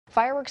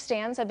Fireworks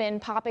stands have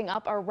been popping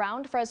up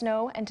around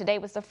Fresno, and today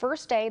was the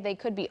first day they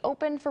could be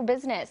open for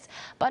business.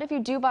 But if you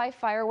do buy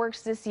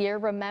fireworks this year,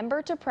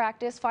 remember to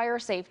practice fire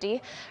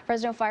safety.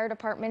 Fresno Fire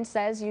Department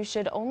says you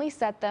should only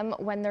set them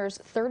when there's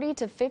 30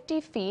 to 50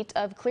 feet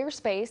of clear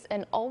space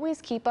and always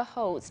keep a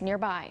hose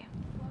nearby.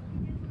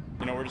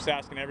 We're just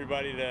asking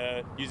everybody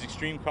to use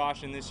extreme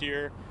caution this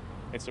year.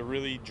 It's a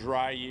really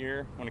dry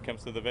year when it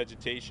comes to the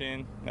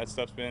vegetation. That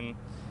stuff's been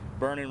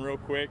burning real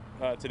quick.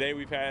 Today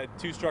we've had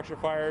 2 structure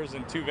fires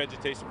and 2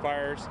 vegetation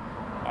fires.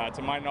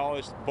 To my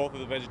knowledge, both of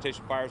the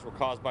vegetation fires were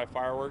caused by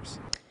fireworks.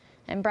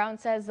 And Brown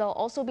says they'll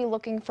also be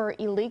looking for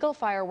illegal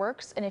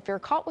fireworks, and if you're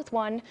caught with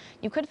one,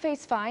 you could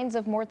face fines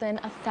of more than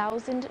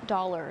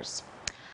 $1,000.